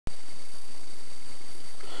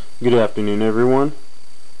Good afternoon, everyone.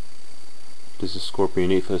 This is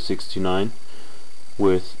Scorpion 85629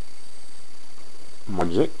 with my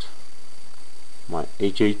project, my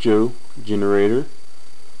HHO generator.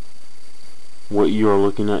 What you are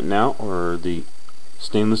looking at now are the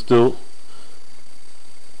stainless steel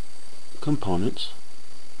components.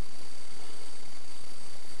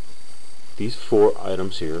 These four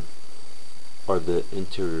items here are the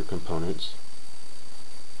interior components.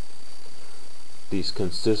 These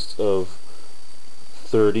consist of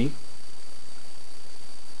 30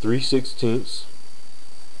 3/16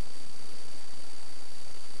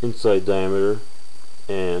 inside diameter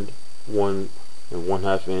and 1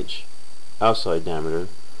 1/2 inch outside diameter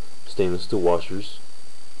stainless steel washers,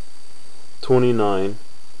 29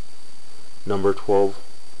 number 12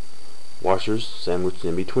 washers sandwiched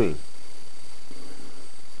in between.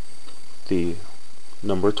 The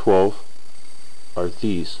number 12 are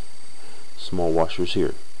these small washers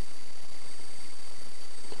here.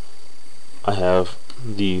 I have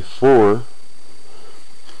the 4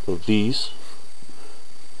 of these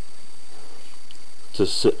to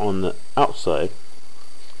sit on the outside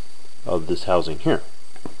of this housing here.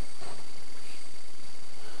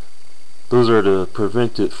 Those are to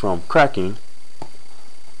prevent it from cracking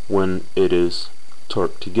when it is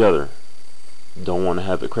torqued together. Don't want to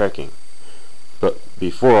have it cracking. But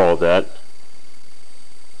before all that,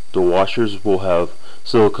 the washers will have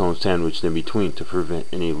silicone sandwiched in between to prevent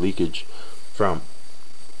any leakage from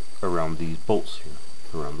around these bolts here,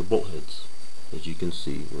 around the bolt heads, as you can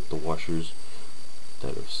see with the washers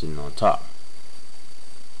that are sitting on top.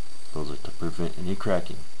 Those are to prevent any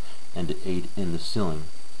cracking and to aid in the sealing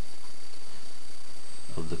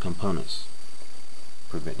of the components,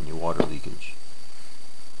 prevent any water leakage.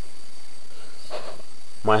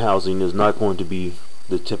 My housing is not going to be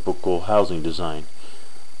the typical housing design.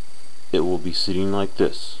 It will be sitting like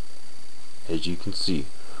this, as you can see,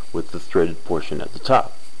 with the threaded portion at the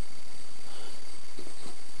top.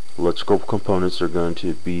 Electrical components are going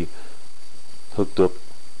to be hooked up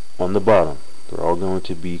on the bottom. They're all going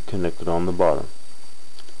to be connected on the bottom.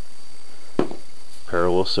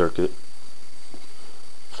 Parallel circuit,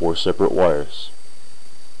 4 separate wires.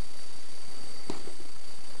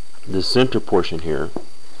 The center portion here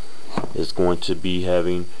is going to be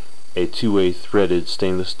having a 2-way threaded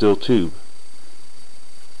stainless steel tube.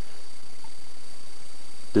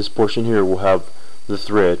 This portion here will have the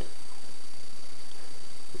thread.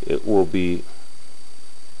 It will be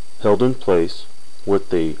held in place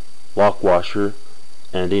with a lock washer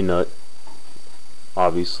and a nut,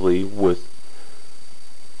 obviously with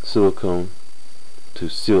silicone to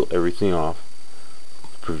seal everything off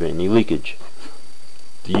to prevent any leakage.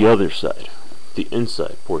 The other side, the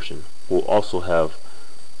inside portion, will also have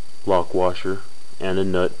lock washer and a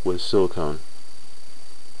nut with silicone.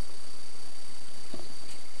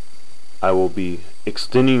 I will be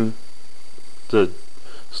extending the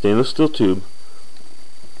stainless steel tube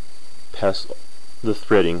past the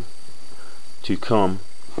threading to come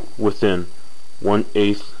within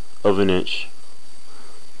 1/8 of an inch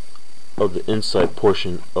of the inside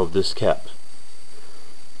portion of this cap.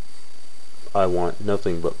 I want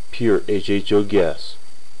nothing but pure HHO gas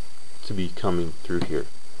to be coming through here.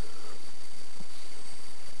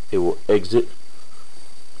 It will exit,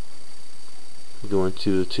 go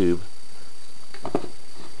into the tube.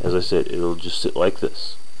 As I said, it'll just sit like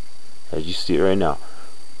this, as you see it right now.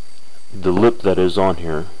 The lip that is on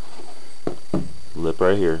here, lip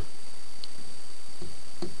right here,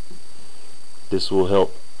 this will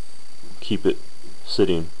help keep it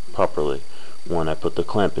sitting properly when I put the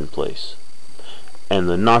clamp in place. And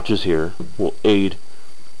the notches here will aid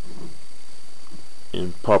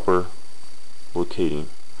in proper locating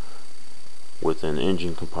within the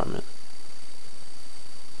engine compartment.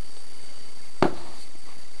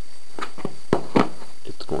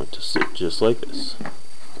 It's going to sit just like this.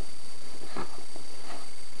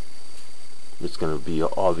 It's going to be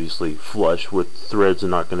obviously flush, with threads are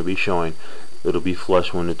not going to be showing. It'll be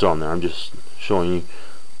flush when it's on there. I'm just showing you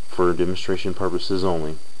for demonstration purposes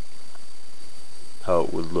only how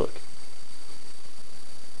it would look.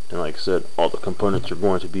 And like I said, all the components are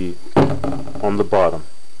going to be on the bottom.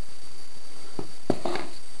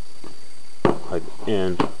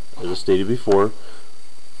 And as I stated before,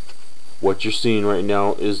 what you're seeing right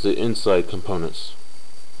now is the inside components.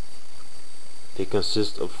 They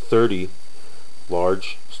consist of 30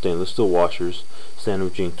 large stainless steel washers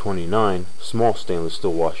sandwiching 29 small stainless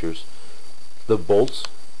steel washers. The bolts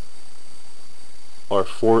are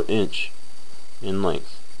 4" in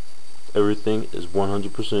length. Everything is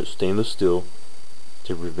 100% stainless steel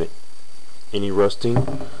to prevent any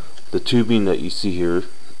rusting. The tubing that you see here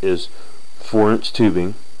is 4-inch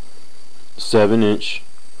tubing, 7-inch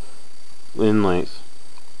in length.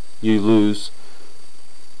 You lose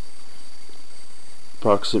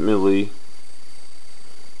approximately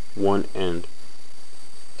 1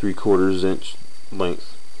 3/4 inch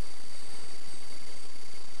length.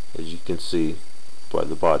 As you can see by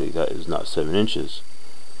the body, that is not 7 inches.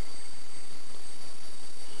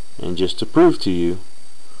 And just to prove to you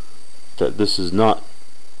that this is not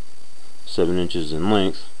 7 inches in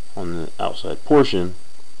length on the outside portion,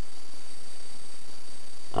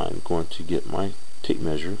 I'm going to get my tape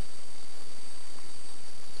measure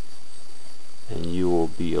and you will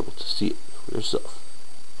be able to see it for yourself.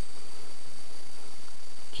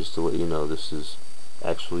 Just to let you know, this is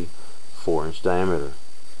actually 4-inch diameter.